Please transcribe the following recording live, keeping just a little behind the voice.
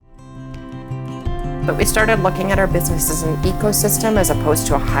But we started looking at our business as an ecosystem as opposed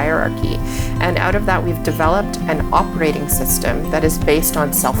to a hierarchy. And out of that, we've developed an operating system that is based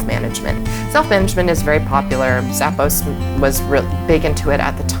on self-management. Self-management is very popular. Zappos was big into it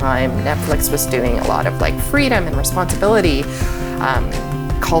at the time. Netflix was doing a lot of freedom and responsibility,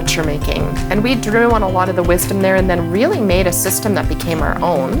 culture making. And we drew on a lot of the wisdom there and then really made a system that became our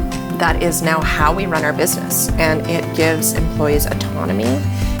own. That is now how we run our business. And it gives employees autonomy.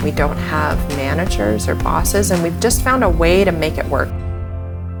 We don't have managers or bosses, and we've just found a way to make it work.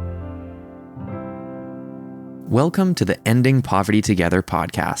 Welcome to the Ending Poverty Together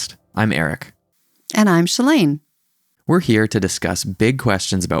podcast. I'm Eric. And I'm Shalane. We're here to discuss big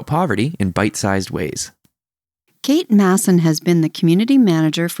questions about poverty in bite-sized ways. Kate Masson has been the community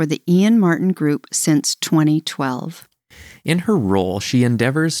manager for the Ian Martin Group since 2012. In her role, she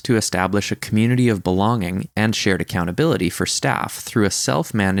endeavors to establish a community of belonging and shared accountability for staff through a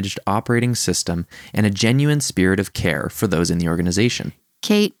self-managed operating system and a genuine spirit of care for those in the organization.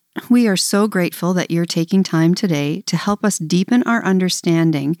 Kate, we are so grateful that you're taking time today to help us deepen our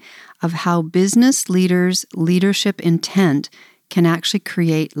understanding of how business leaders' leadership intent can actually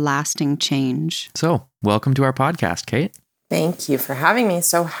create lasting change. So, welcome to our podcast, Kate. Thank you for having me.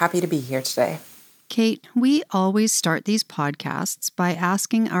 So happy to be here today. Kate, we always start these podcasts by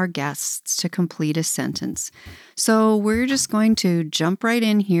asking our guests to complete a sentence. So we're just going to jump right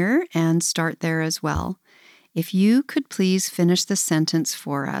in here and start there as well. If you could please finish the sentence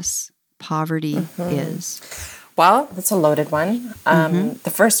for us, poverty is. Well, that's a loaded one.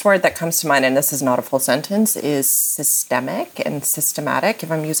 The first word that comes to mind, and this is not a full sentence, is systemic and systematic,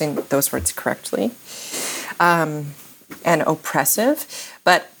 if I'm using those words correctly, and oppressive.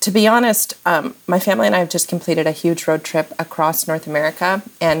 But to be honest, my family and I have just completed a huge road trip across North America,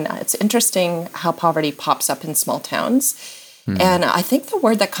 and it's interesting how poverty pops up in small towns. And I think the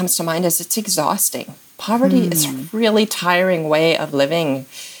word that comes to mind is it's exhausting. Poverty is a really tiring way of living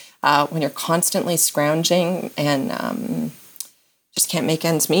when you're constantly scrounging and just can't make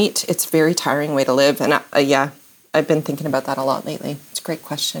ends meet. It's a very tiring way to live. And I've been thinking about that a lot lately. It's a great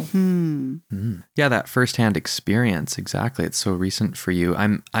question. Yeah, that firsthand experience, exactly. It's so recent for you.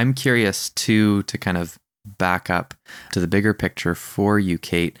 I'm curious too, to kind of back up to the bigger picture for you,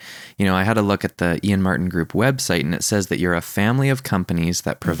 Kate. You know, I had a look at the Ian Martin Group website, and it says that you're a family of companies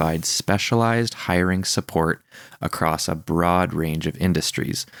that provide specialized hiring support across a broad range of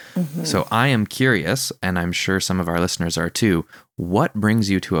industries. So I am curious, and I'm sure some of our listeners are too, what brings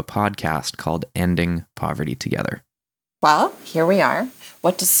you to a podcast called Ending Poverty Together? Well, here we are.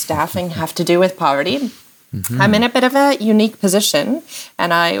 What does staffing have to do with poverty? I'm in a bit of a unique position,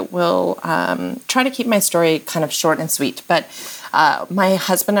 and I will try to keep my story kind of short and sweet. But my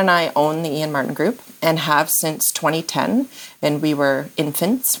husband and I own the Ian Martin Group and have since 2010. And we were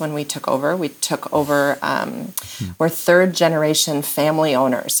infants when we took over. We're third generation family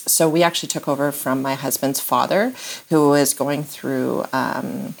owners. So we actually took over from my husband's father, who was going through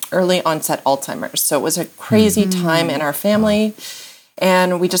early onset Alzheimer's. So it was a crazy time in our family.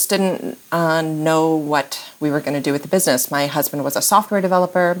 And we just didn't know what we were going to do with the business. My husband was a software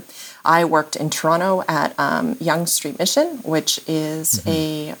developer. I worked in Toronto at Yonge Street Mission, which is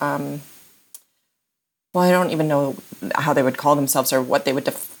I don't even know how they would call themselves or what they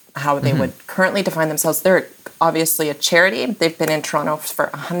would how they would currently define themselves. They're obviously a charity. They've been in Toronto for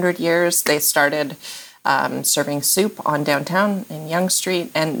 100 years. They started serving soup on downtown in Yonge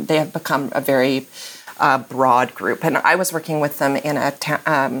Street, and they have become a very broad group. And I was working with them in a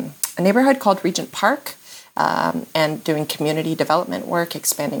neighborhood called Regent Park and doing community development work,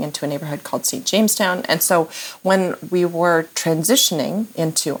 expanding into a neighborhood called St. Jamestown. And so when we were transitioning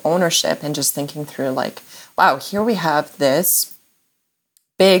into ownership and just thinking through wow, here we have this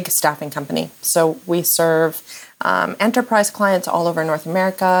big staffing company. So we serve enterprise clients all over North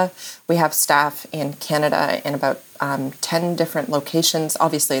America. We have staff in Canada in about 10 different locations.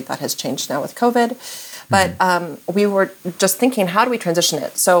 Obviously, that has changed now with COVID. But we were just thinking, how do we transition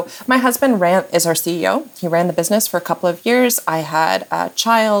it? So my husband is our CEO. He ran the business for a couple of years. I had a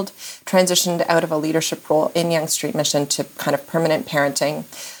child, transitioned out of a leadership role in Yonge Street Mission to kind of permanent parenting,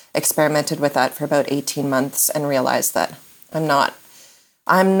 experimented with that for about 18 months and realized that I'm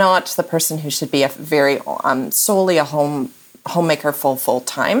not the person who should be solely a homemaker full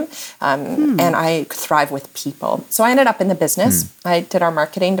time, and I thrive with people. So I ended up in the business. I did our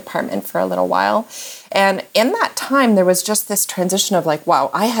marketing department for a little while, and in that time there was just this transition of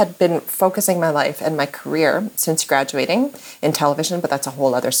wow, I had been focusing my life and my career since graduating in television, but that's a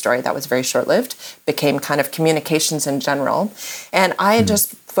whole other story. That was very short-lived. Became kind of communications in general, and I had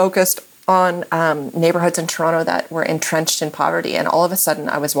just focused on neighborhoods in Toronto that were entrenched in poverty. And all of a sudden,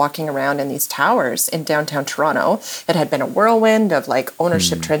 I was walking around in these towers in downtown Toronto. It had been a whirlwind of like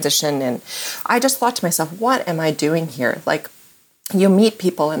ownership transition. And I just thought to myself, what am I doing here? Like, you meet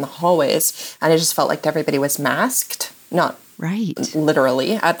people in the hallways, and I just felt like everybody was masked, not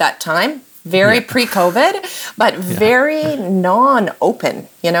literally at that time. Very pre-COVID, but very non-open,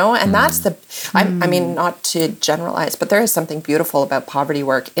 you know? And that's the, I mean, not to generalize, but there is something beautiful about poverty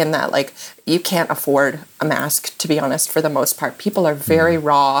work in that, like, you can't afford a mask, to be honest, for the most part. People are very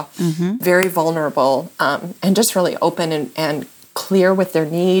raw, very vulnerable, and just really open and clear with their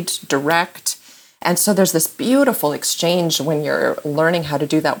needs, direct. And so there's this beautiful exchange when you're learning how to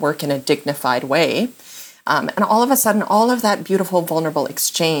do that work in a dignified way. And all of a sudden, all of that beautiful, vulnerable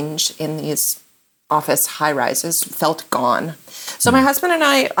exchange in these office high-rises felt gone. So my husband and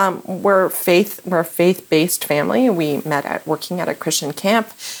I we're a faith-based family. We met working at a Christian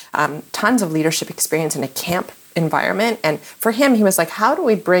camp, tons of leadership experience in a camp environment. And for him, he was like, how do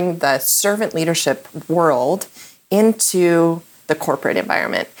we bring the servant leadership world into the corporate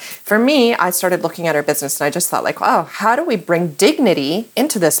environment? For me, I started looking at our business and I just thought like, wow, how do we bring dignity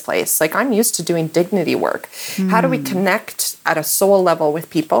into this place? Like, I'm used to doing dignity work. How do we connect at a soul level with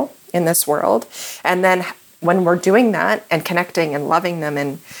people in this world? And then when we're doing that and connecting and loving them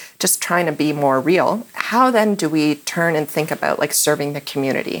and just trying to be more real, how then do we turn and think about like serving the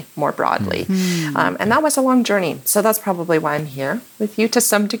community more broadly? And that was a long journey. So that's probably why I'm here with you to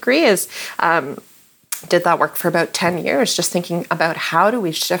some degree, is did that work for about 10 years, just thinking about how do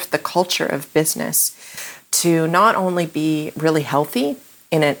we shift the culture of business to not only be really healthy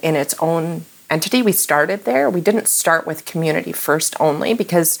in its own entity. We started there. We didn't start with community first only,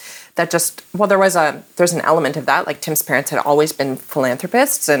 because that just, well, there's an element of that. Like, Tim's parents had always been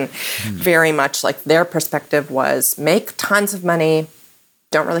philanthropists, and very much like their perspective was make tons of money,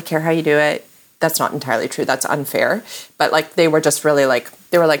 don't really care how you do it. That's not entirely true. That's unfair. But like, they were just really like,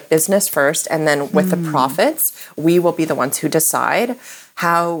 they were like business first. And then with the profits, we will be the ones who decide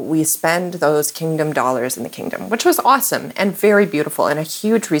how we spend those kingdom dollars in the kingdom, which was awesome and very beautiful and a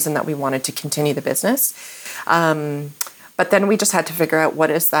huge reason that we wanted to continue the business. But then we just had to figure out, what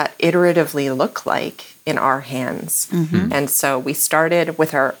does that iteratively look like in our hands? And so we started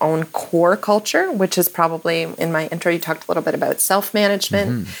with our own core culture, which is probably, in my intro, you talked a little bit about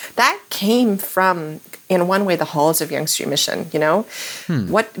self-management. That came from, in one way, the halls of Yonge Street Mission, you know?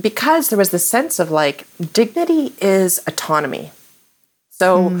 Because there was this sense of like, dignity is autonomy.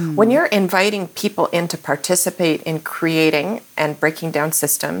 So when you're inviting people in to participate in creating and breaking down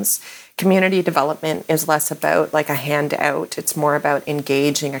systems, community development is less about like a handout. It's more about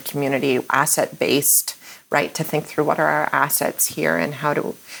engaging a community, asset-based, right? To think through what are our assets here and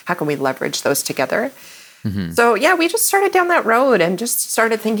how can we leverage those together. So yeah, we just started down that road and just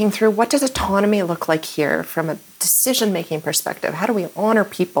started thinking through, what does autonomy look like here from a decision-making perspective? How do we honor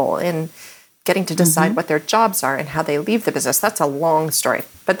people in getting to decide what their jobs are and how they leave the business? That's a long story.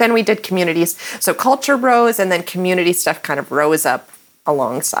 But then we did communities. So culture rose, and then community stuff kind of rose up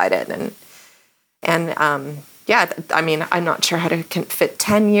alongside it. And yeah, I mean, I'm not sure how to fit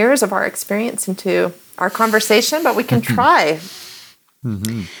 10 years of our experience into our conversation, but we can try.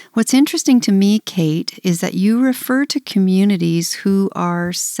 What's interesting to me, Kate, is that you refer to communities who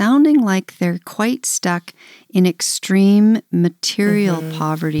are sounding like they're quite stuck in extreme material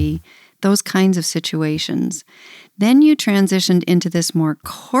poverty, those kinds of situations. Then you transitioned into this more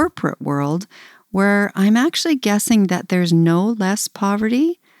corporate world where I'm actually guessing that there's no less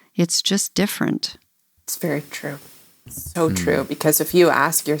poverty. It's just different. It's very true. So true. Because if you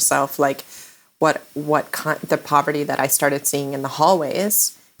ask yourself, like, what kind, the poverty that I started seeing in the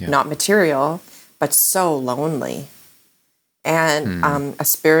hallways, not material, but so lonely, and a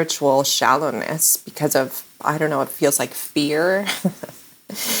spiritual shallowness because of, I don't know, it feels like fear.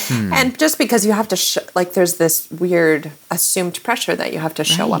 And just because you have to, like, there's this weird assumed pressure that you have to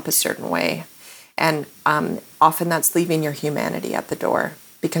show up a certain way. And often that's leaving your humanity at the door,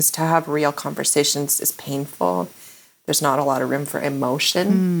 because to have real conversations is painful. There's not a lot of room for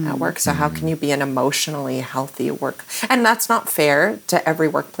emotion at work. So how can you be an emotionally healthy work? And that's not fair to every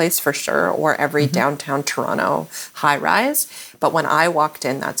workplace, for sure, or every downtown Toronto high rise. But when I walked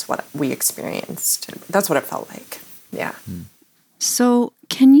in, that's what we experienced. That's what it felt like. Yeah. So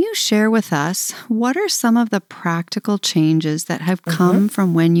can you share with us, what are some of the practical changes that have come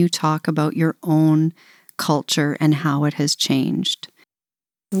from when you talk about your own culture and how it has changed?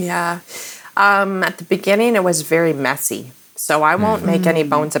 Yeah. At the beginning, it was very messy. So I won't make any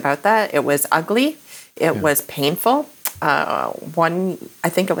bones about that. It was ugly. It was painful. I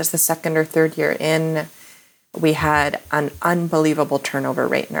think it was the second or third year in, we had an unbelievable turnover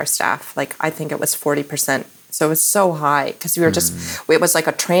rate in our staff. Like, I think it was 40%. So it was so high because we were just, it was like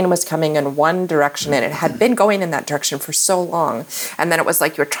a train was coming in one direction and it had been going in that direction for so long. And then it was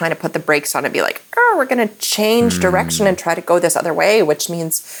like you were trying to put the brakes on and be like, oh, we're going to change direction and try to go this other way, which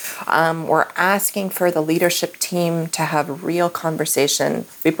means we're asking for the leadership team to have real conversation.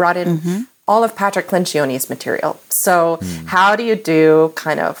 We brought in all of Patrick Lencioni's material. So how do you do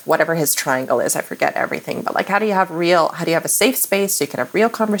kind of whatever his triangle is? I forget everything, but like, how do you have a safe space so you can have real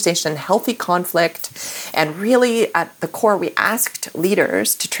conversation, healthy conflict, and really at the core, we asked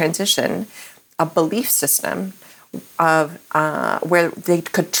leaders to transition a belief system of where they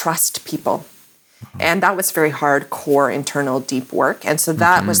could trust people. And that was very hardcore, internal, deep work. And so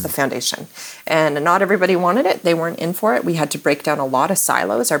that was the foundation. And not everybody wanted it. They weren't in for it. We had to break down a lot of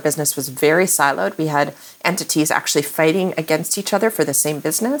silos. Our business was very siloed. We had entities actually fighting against each other for the same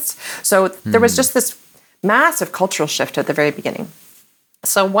business. So there was just this massive cultural shift at the very beginning.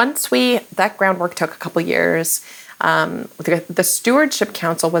 So once that groundwork took a couple years. The Stewardship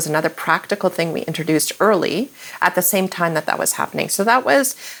Council was another practical thing we introduced early at the same time that was happening. So that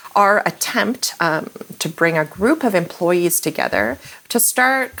was our attempt to bring a group of employees together to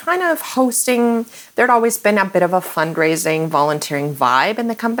start kind of hosting. There'd always been a bit of a fundraising, volunteering vibe in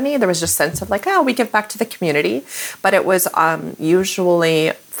the company. There was just a sense of like, oh, we give back to the community. But it was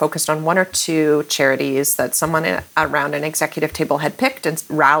usually focused on one or two charities that someone around an executive table had picked and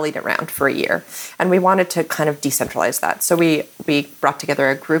rallied around for a year. And we wanted to kind of decentralize that. So we brought together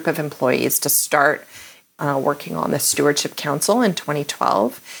a group of employees to start working on the Stewardship Council in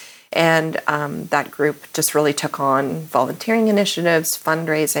 2012. And that group just really took on volunteering initiatives,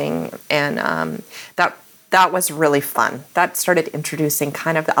 fundraising, and that was really fun. That started introducing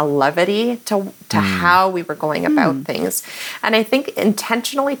kind of a levity to how we were going about things. And I think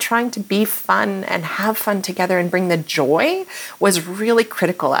intentionally trying to be fun and have fun together and bring the joy was really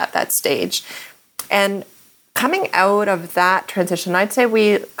critical at that stage. And coming out of that transition, I'd say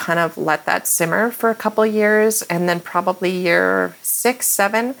we kind of let that simmer for a couple of years. And then probably year 6,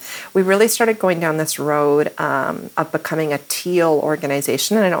 7, we really started going down this road of becoming a teal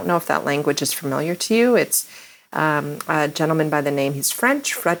organization. And I don't know if that language is familiar to you. It's a gentleman by the name, he's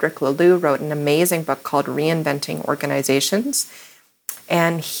French, Frederic Laloux, wrote an amazing book called Reinventing Organizations.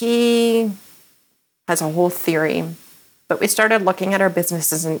 And he has a whole theory. But we started looking at our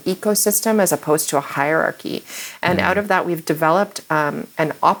business as an ecosystem as opposed to a hierarchy. And out of that, we've developed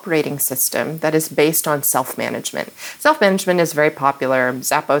an operating system that is based on self-management. Self-management is very popular.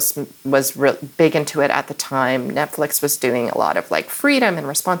 Zappos was big into it at the time. Netflix was doing a lot of like freedom and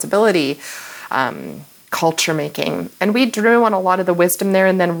responsibility, culture making. And we drew on a lot of the wisdom there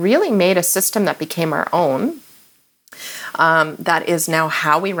and then really made a system that became our own. That is now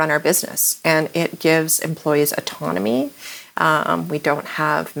how we run our business, and it gives employees autonomy. We don't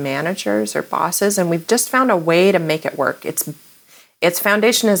have managers or bosses, and we've just found a way to make it work. Its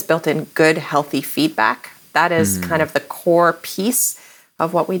foundation is built in good, healthy feedback. That is kind of the core piece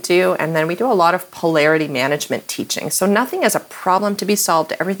of what we do, and then we do a lot of polarity management teaching. So nothing is a problem to be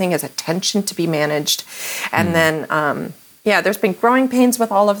solved. Everything is a tension to be managed, and then there's been growing pains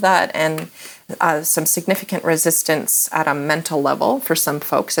with all of that, and some significant resistance at a mental level for some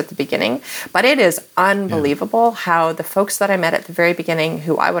folks at the beginning. But it is unbelievable how the folks that I met at the very beginning,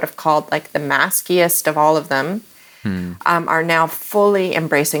 who I would have called like the maskiest of all of them, are now fully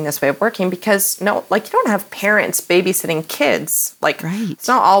embracing this way of working because you don't have parents babysitting kids. It's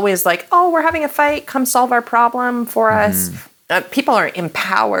not always like, oh, we're having a fight, come solve our problem for us. People are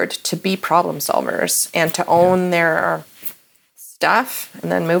empowered to be problem solvers and to own their stuff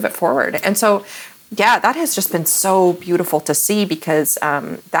and then move it forward. And so, that has just been so beautiful to see because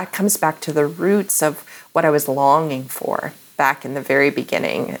that comes back to the roots of what I was longing for back in the very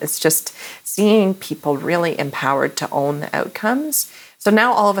beginning. It's just seeing people really empowered to own the outcomes. So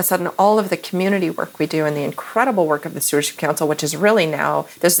now all of a sudden, all of the community work we do and the incredible work of the Stewardship Council, which is really now,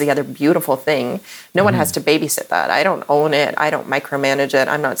 this is the other beautiful thing, no one has to babysit that. I don't own it. I don't micromanage it.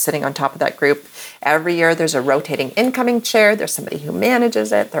 I'm not sitting on top of that group. Every year there's a rotating incoming chair. There's somebody who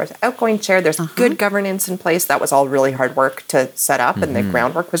manages it. There's an outgoing chair. There's good governance in place. That was all really hard work to set up and the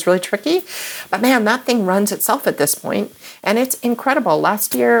groundwork was really tricky. But man, that thing runs itself at this point. And it's incredible.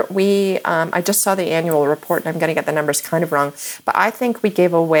 Last year, I just saw the annual report, and I'm going to get the numbers kind of wrong, but I think we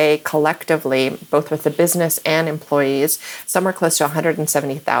gave away collectively, both with the business and employees, somewhere close to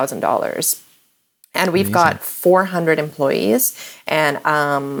 $170,000. And we've got 400 employees, and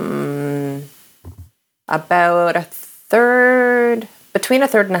about between a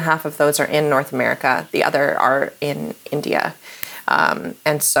third and a half of those are in North America. The other are in India.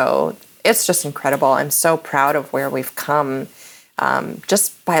 And so it's just incredible. I'm so proud of where we've come,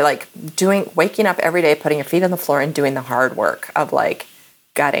 just by like waking up every day, putting your feet on the floor and doing the hard work of like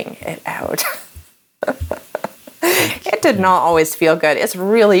gutting it out. It did not always feel good. It's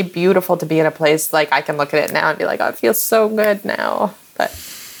really beautiful to be in a place like I can look at it now and be like, oh, it feels so good now. But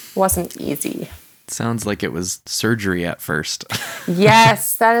it wasn't easy. Sounds like it was surgery at first.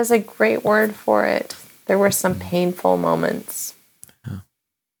 Yes, that is a great word for it. There were some painful moments. Yeah,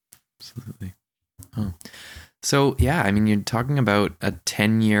 absolutely. Oh. So, yeah, I mean, you're talking about a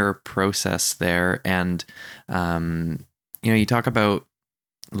 10-year process there. And, you talk about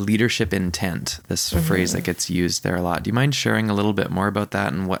leadership intent, this phrase that gets used there a lot. Do you mind sharing a little bit more about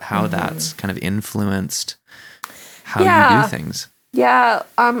that and how that's kind of influenced how you do things? Yeah,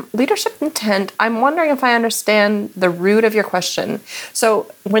 leadership intent. I'm wondering if I understand the root of your question.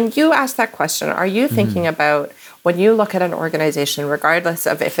 So when you ask that question, are you thinking about when you look at an organization, regardless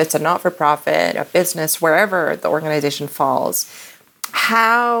of if it's a not-for-profit, a business, wherever the organization falls,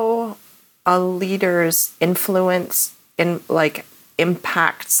 how a leader's influence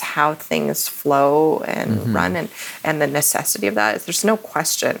impacts how things flow and run, and the necessity of that? There's no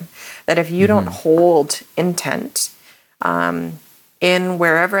question that if you don't hold intent, in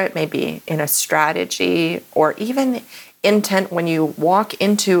wherever it may be, in a strategy, or even intent when you walk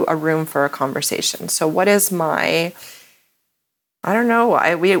into a room for a conversation. So what is I don't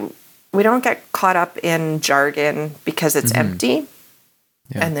know, we don't get caught up in jargon because it's empty.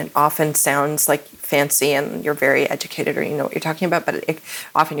 Yeah. And then often sounds like fancy and you're very educated or you know what you're talking about, but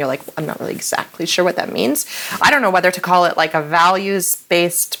often you're like, I'm not really exactly sure what that means. I don't know whether to call it like a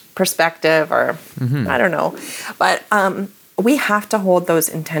values-based perspective or I don't know. But we have to hold those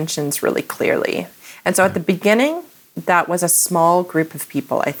intentions really clearly. And so at the beginning, that was a small group of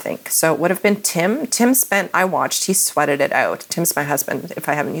people, I think. So it would have been Tim. He sweated it out. Tim's my husband, if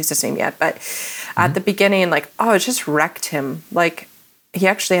I haven't used his name yet. But at the beginning, it just wrecked him. He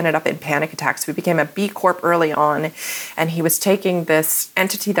actually ended up in panic attacks. We became a B Corp early on, and he was taking this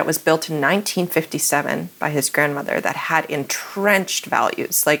entity that was built in 1957 by his grandmother that had entrenched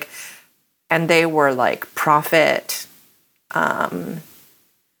values, and they were like profit.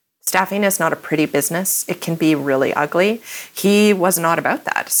 Staffing is not a pretty business. It can be really ugly. He was not about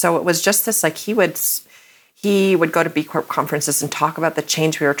that. So it was just this, he would go to B Corp conferences and talk about the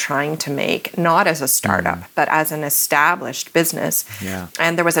change we were trying to make, not as a startup, but as an established business. Yeah.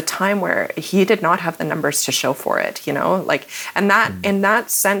 And there was a time where he did not have the numbers to show for it, and that in that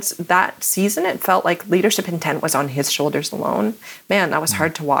sense, that season, it felt like leadership intent was on his shoulders alone. Man, that was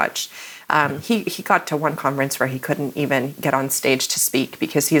hard to watch. He got to one conference where he couldn't even get on stage to speak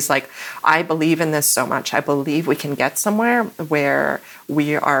because he's like, I believe in this so much. I believe we can get somewhere where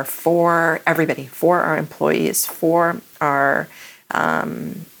we are for everybody, for our employees, for our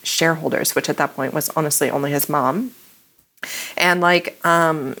shareholders, which at that point was honestly only his mom. And I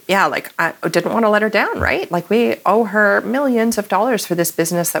didn't want to let her down, right? We owe her millions of dollars for this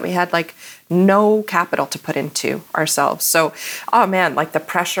business that we had no capital to put into ourselves. So, oh man, the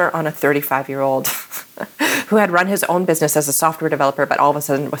pressure on a 35-year-old who had run his own business as a software developer, but all of a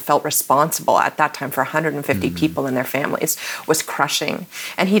sudden felt responsible at that time for 150 people and their families was crushing.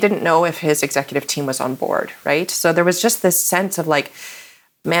 And he didn't know if his executive team was on board, right? So there was just this sense of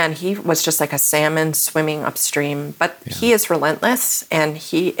man, he was just like a salmon swimming upstream, but he is relentless and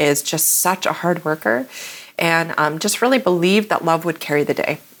he is just such a hard worker and just really believed that love would carry the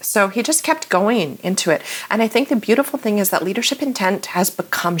day. So he just kept going into it. And I think the beautiful thing is that leadership intent has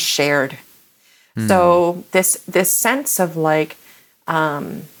become shared. So this sense of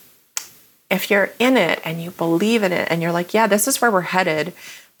if you're in it and you believe in it and you're yeah, this is where we're headed.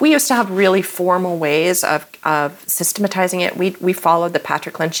 We used to have really formal ways of systematizing it. We followed the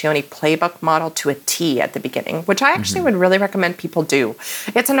Patrick Lencioni playbook model to a T at the beginning, which I actually would really recommend people do.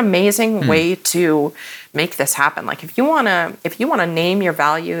 It's an amazing way to make this happen. If you wanna name your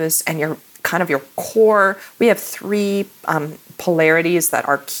values and your kind of your core, we have 3 polarities that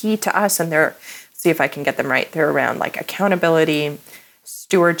are key to us, and see if I can get them right. They're around accountability,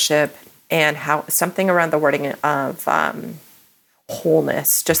 stewardship, and how something around the wording of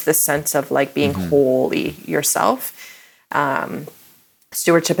wholeness, just this sense of being wholly yourself.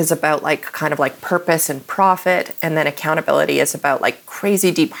 Stewardship is about purpose and profit, and then accountability is about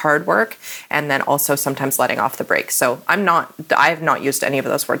crazy deep hard work, and then also sometimes letting off the brakes. So I have not used any of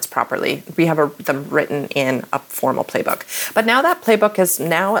those words properly. We have them written in a formal playbook, but now that playbook is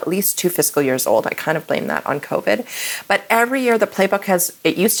now at least 2 fiscal years old. I kind of blame that on COVID, but every year the playbook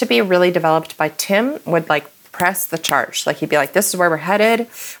it used to be really developed by Tim, would press the charge. Like he'd be like, this is where we're headed.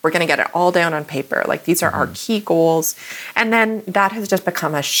 We're going to get it all down on paper. Like these are our key goals. And then that has just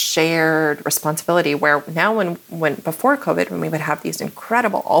become a shared responsibility where now when before COVID, when we would have these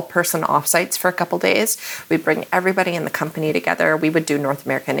incredible all-person offsites for a couple days, we'd bring everybody in the company together. We would do North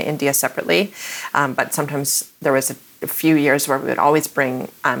America and India separately. But sometimes there was a few years where we would always bring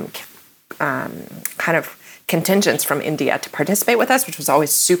kind of contingents from India to participate with us, which was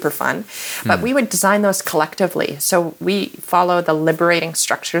always super fun. But we would design those collectively. So we follow the liberating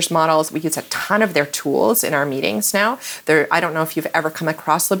structures models. We use a ton of their tools in our meetings now. I don't know if you've ever come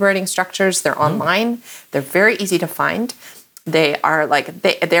across liberating structures. They're online. They're very easy to find. They're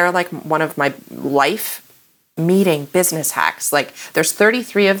like one of my life meeting business hacks. Like there's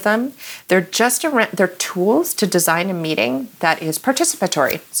 33 of them. They're they're tools to design a meeting that is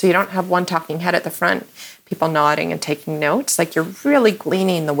participatory. So you don't have one talking head at the front, people nodding and taking notes. Like you're really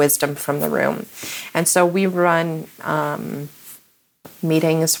gleaning the wisdom from the room. And so we run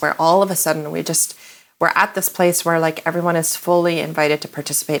meetings where all of a sudden we're at this place where like everyone is fully invited to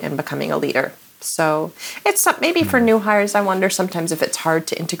participate in becoming a leader. So it's maybe for new hires, I wonder sometimes if it's hard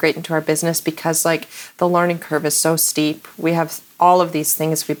to integrate into our business because like the learning curve is so steep. We have all of these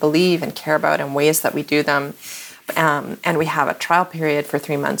things we believe and care about and ways that we do them. And we have a trial period for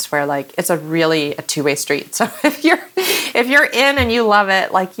 3 months where like it's really a two-way street. So if you're in and you love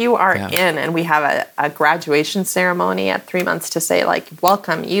it, like you are in, and we have a graduation ceremony at 3 months to say like,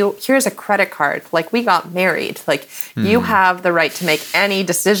 welcome you, here's a credit card. Like we got married, like you have the right to make any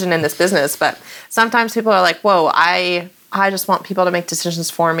decision in this business. But sometimes people are like, whoa, I just want people to make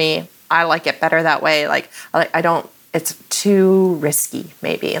decisions for me. I like it better that way. Like I don't, it's too risky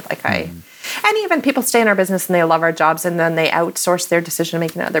maybe. And even people stay in our business and they love our jobs and then they outsource their decision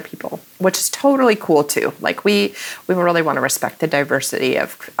making to other people, which is totally cool too. Like we really want to respect the diversity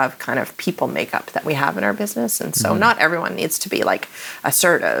of kind of people makeup that we have in our business. And so not everyone needs to be like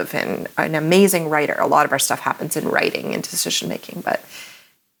assertive and an amazing writer. A lot of our stuff happens in writing and decision making. But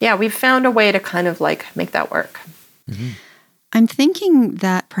yeah, we've found a way to kind of like make that work. Mm-hmm. I'm thinking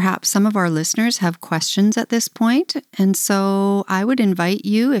that perhaps some of our listeners have questions at this point, and so I would invite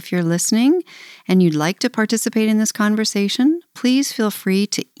you, if you're listening and you'd like to participate in this conversation, please feel free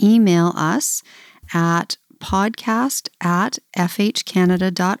to email us at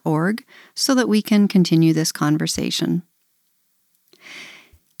podcast@fhcanada.org so that we can continue this conversation.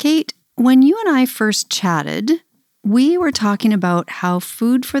 Kate, when you and I first chatted, we were talking about how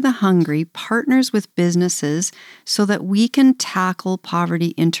Food for the Hungry partners with businesses so that we can tackle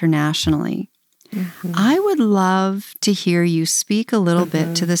poverty internationally. Mm-hmm. I would love to hear you speak a little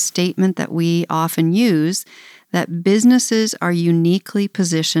bit to the statement that we often use, that businesses are uniquely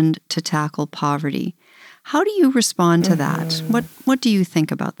positioned to tackle poverty. How do you respond to that? What do you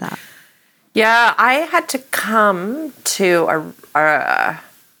think about that? Yeah, I had to come to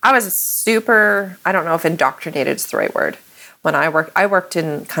I was super, I don't know if indoctrinated is the right word. When I worked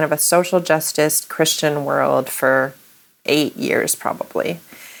in kind of a social justice Christian world for 8 years probably.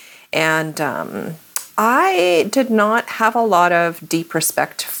 And I did not have a lot of deep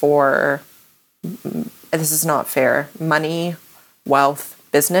respect for, this is not fair, money, wealth,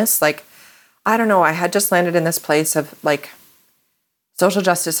 business. Like, I don't know, I had just landed in this place of like, social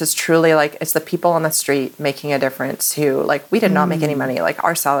justice is truly like, it's the people on the street making a difference who, like, we did not make any money. Like,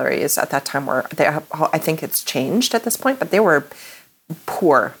 our salaries at that time I think it's changed at this point, but they were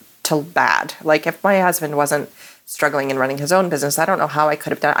poor to bad. Like, if my husband wasn't struggling and running his own business, I don't know how I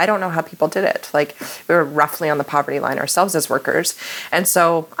could have done it. I don't know how people did it. Like, we were roughly on the poverty line ourselves as workers. And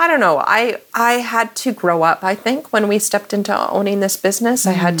so, I don't know, I had to grow up, I think, when we stepped into owning this business.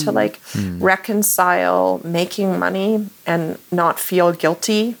 I had to reconcile making money and not feel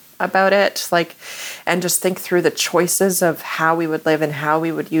guilty about it, like, and just think through the choices of how we would live and how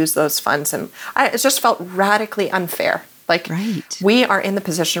we would use those funds. And it just felt radically unfair. Like, we are in the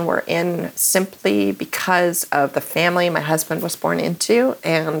position we're in simply because of the family my husband was born into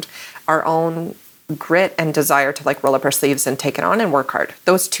and our own grit and desire to like roll up our sleeves and take it on and work hard.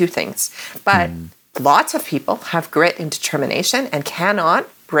 Those two things. But lots of people have grit and determination and cannot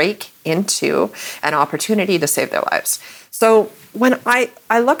break into an opportunity to save their lives. So when I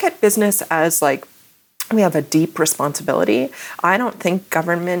look at business as like, we have a deep responsibility, I don't think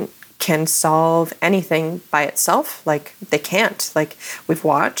government can solve anything by itself. Like, they can't. Like, we've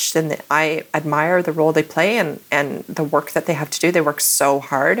watched, and I admire the role they play and the work that they have to do. They work so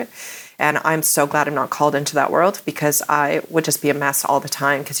hard, and I'm so glad I'm not called into that world, because I would just be a mess all the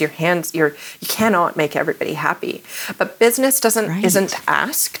time, because you cannot make everybody happy. But business isn't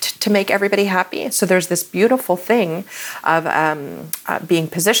asked to make everybody happy. So there's this beautiful thing of being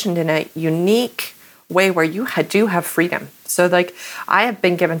positioned in a unique way where you do have freedom. So like I have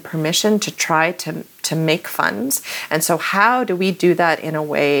been given permission to try to make funds. And so how do we do that in a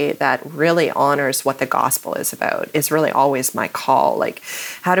way that really honors what the gospel is about is really always my call. Like,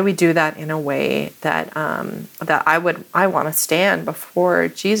 how do we do that in a way that I want to stand before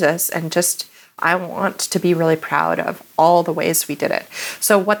Jesus and just, I want to be really proud of all the ways we did it.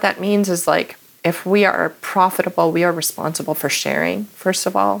 So what that means is like, if we are profitable, we are responsible for sharing, first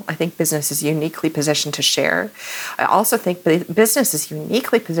of all. I think business is uniquely positioned to share. I also think business is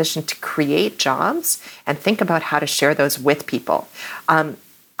uniquely positioned to create jobs and think about how to share those with people.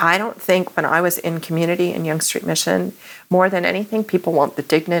 I don't think when I was in community in Yonge Street Mission, more than anything, people want the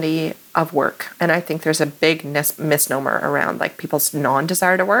dignity of work. And I think there's a big misnomer around like people's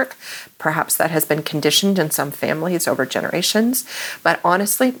non-desire to work. Perhaps that has been conditioned in some families over generations. But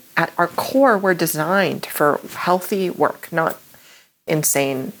honestly, at our core, we're designed for healthy work, not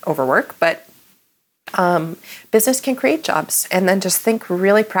insane overwork, but business can create jobs. And then just think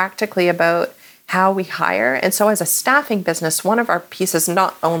really practically about how we hire. And so as a staffing business, one of our pieces,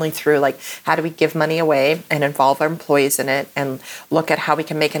 not only through like how do we give money away and involve our employees in it and look at how we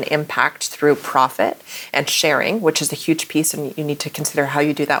can make an impact through profit and sharing, which is a huge piece, and you need to consider how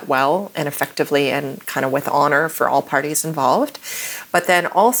you do that well and effectively and kind of with honor for all parties involved. But then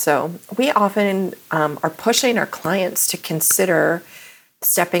also we often are pushing our clients to consider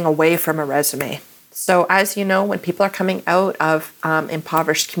stepping away from a resume. So as you know, when people are coming out of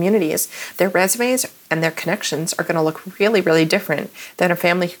impoverished communities, their resumes and their connections are going to look really, really different than a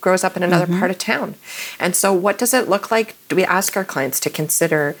family who grows up in another part of town. And so what does it look like? Do we ask our clients to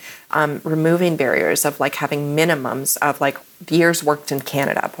consider removing barriers of like having minimums of like years worked in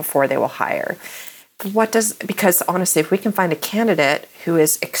Canada before they will hire? Because honestly, if we can find a candidate who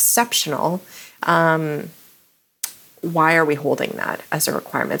is exceptional, why are we holding that as a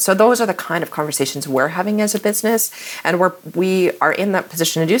requirement? So those are the kind of conversations we're having as a business, and we are in that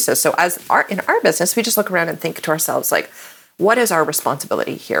position to do so. So in our business, we just look around and think to ourselves, like, what is our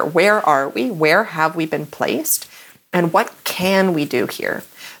responsibility here? Where are we? Where have we been placed? And what can we do here?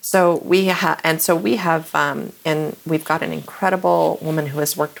 So we have, and we've got an incredible woman who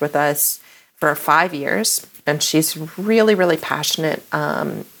has worked with us for 5 years, and she's really, really passionate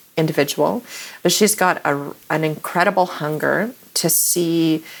individual, but she's got an incredible hunger to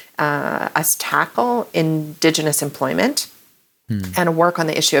see us tackle Indigenous employment and work on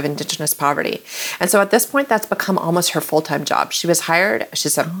the issue of Indigenous poverty. And so at this point, that's become almost her full-time job. She was hired.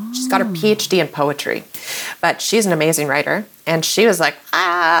 She's got her PhD in poetry, but she's an amazing writer. And she was like,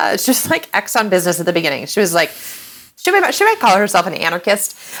 she's like Exxon Business at the beginning. She was like, she might call herself an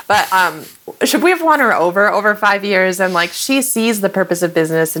anarchist, but should we have won her over 5 years? And like, she sees the purpose of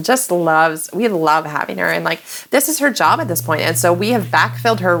business and just we love having her. And like, this is her job at this point. And so we have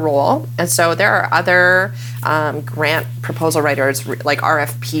backfilled her role. And so there are other grant proposal writers, like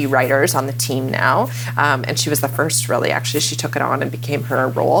RFP writers on the team now. And she was the first, really, actually. She took it on and became her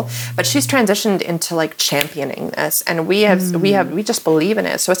role. But she's transitioned into like championing this. And we just believe in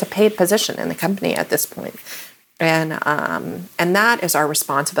it. So it's a paid position in the company at this point. And that is our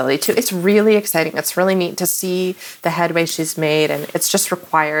responsibility too. It's really exciting. It's really neat to see the headway she's made, and it's just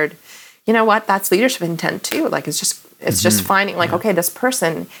required. You know what? That's leadership intent too. Like it's just finding like, okay, this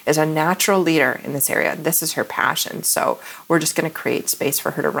person is a natural leader in this area. This is her passion. So we're just going to create space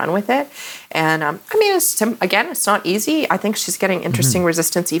for her to run with it. And I mean, it's not easy. I think she's getting interesting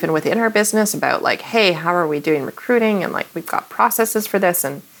resistance even within our business about like, hey, how are we doing recruiting? And like, we've got processes for this,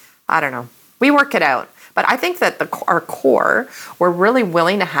 and I don't know. We work it out. But I think that our core, we're really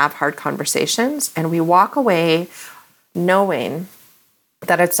willing to have hard conversations, and we walk away knowing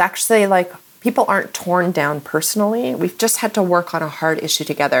that it's actually like people aren't torn down personally. We've just had to work on a hard issue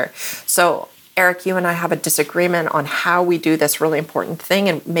together. So Eric, you and I have a disagreement on how we do this really important thing,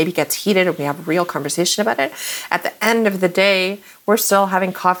 and maybe gets heated and we have a real conversation about it. At the end of the day, we're still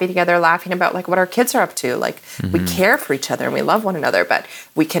having coffee together, laughing about like what our kids are up to. Like we care for each other and we love one another, but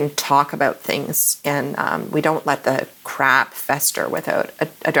we can talk about things, and we don't let the crap fester without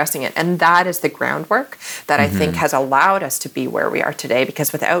addressing it. And that is the groundwork that I think has allowed us to be where we are today,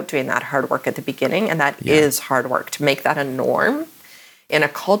 because without doing that hard work at the beginning, and that is hard work, to make that a norm in a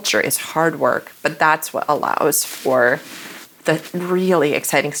culture is hard work, but that's what allows for the really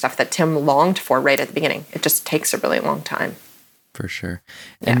exciting stuff that Tim longed for right at the beginning. It just takes a really long time. For sure.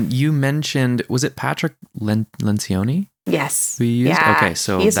 And you mentioned, was it Patrick Lencioni? Yes. Who you used? Yeah. Okay,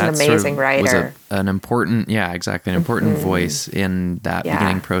 so he's an amazing writer. Was an important, an important voice in that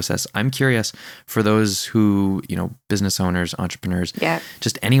beginning process. I'm curious, for those who, business owners, entrepreneurs,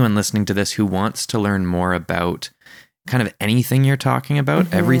 just anyone listening to this who wants to learn more about kind of anything you're talking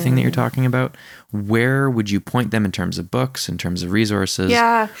about, everything that you're talking about, where would you point them in terms of books, in terms of resources?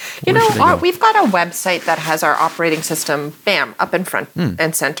 Yeah. You Where should they know, go? we've got a website that has our operating system, bam, up in front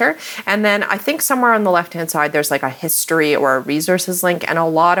and center. And then I think somewhere on the left-hand side, there's like a history or a resources link. And a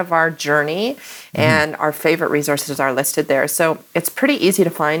lot of our journey and our favorite resources are listed there. So it's pretty easy to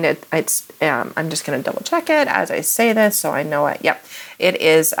find it. I'm just going to double check it as I say this so I know it. Yep. It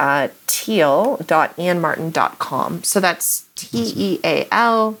is teal.ianmartin.com. So that's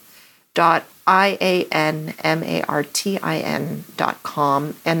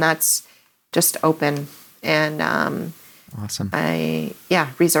teal.ianmartin.com. And that's just open. And Awesome.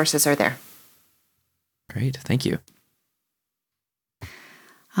 resources are there. Great. Thank you.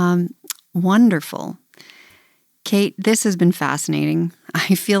 Wonderful. Kate, this has been fascinating.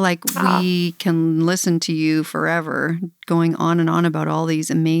 I feel like we can listen to you forever, going on and on about all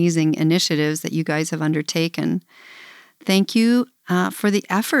these amazing initiatives that you guys have undertaken. Thank you for the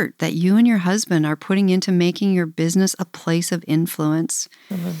effort that you and your husband are putting into making your business a place of influence.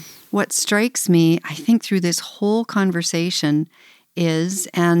 What strikes me, I think, through this whole conversation is,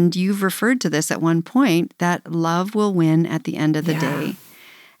 and you've referred to this at one point, that love will win at the end of the day.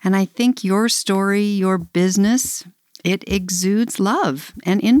 And I think your story, your business, it exudes love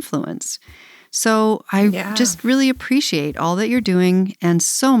and influence. So I just really appreciate all that you're doing and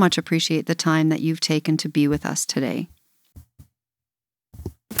so much appreciate the time that you've taken to be with us today.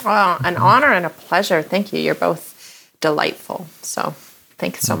 Well, an honor and a pleasure. Thank you. You're both delightful. So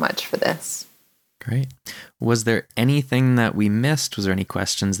thanks so much for this. Great. Was there anything that we missed? Was there any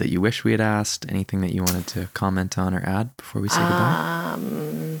questions that you wish we had asked? Anything that you wanted to comment on or add before we say goodbye?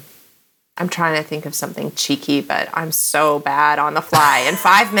 I'm trying to think of something cheeky, but I'm so bad on the fly. In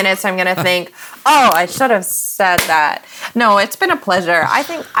 5 minutes, I'm going to think, I should have said that. No, it's been a pleasure. I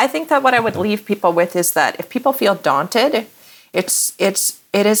think that what I would leave people with is that if people feel daunted, it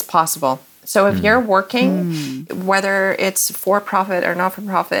is possible. So if you're working, whether it's for-profit or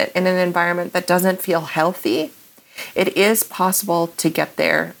not-for-profit, in an environment that doesn't feel healthy, it is possible to get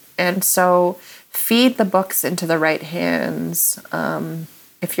there. And so feed the books into the right hands.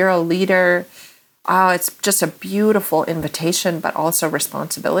 If you're a leader, it's just a beautiful invitation, but also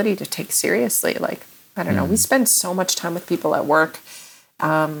responsibility to take seriously. Like, I don't know, we spend so much time with people at work,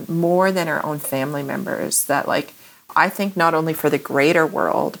 more than our own family members, that like, I think not only for the greater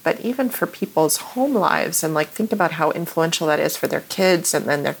world, but even for people's home lives, and like think about how influential that is for their kids and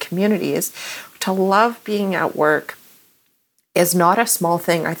then their communities. To love being at work is not a small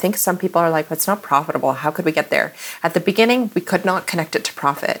thing. I think some people are like, it's not profitable. How could we get there? At the beginning, we could not connect it to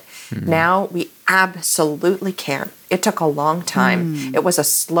profit. Now we absolutely can. It took a long time. It was a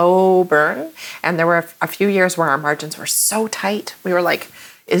slow burn. And there were a few years where our margins were so tight. We were like,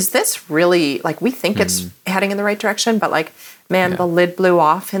 is this really, like, we think it's heading in the right direction, but like, man, the lid blew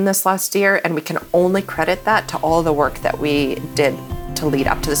off in this last year, and we can only credit that to all the work that we did to lead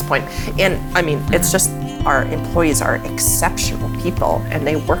up to this point. And I mean, it's just, our employees are exceptional people, and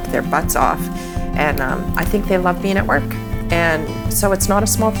they work their butts off. And I think they love being at work. And so it's not a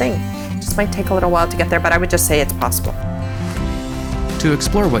small thing. It just might take a little while to get there, but I would just say it's possible. To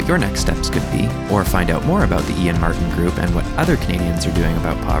explore what your next steps could be, or find out more about the Ian Martin Group and what other Canadians are doing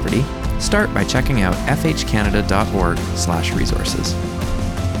about poverty, start by checking out fhcanada.org/resources.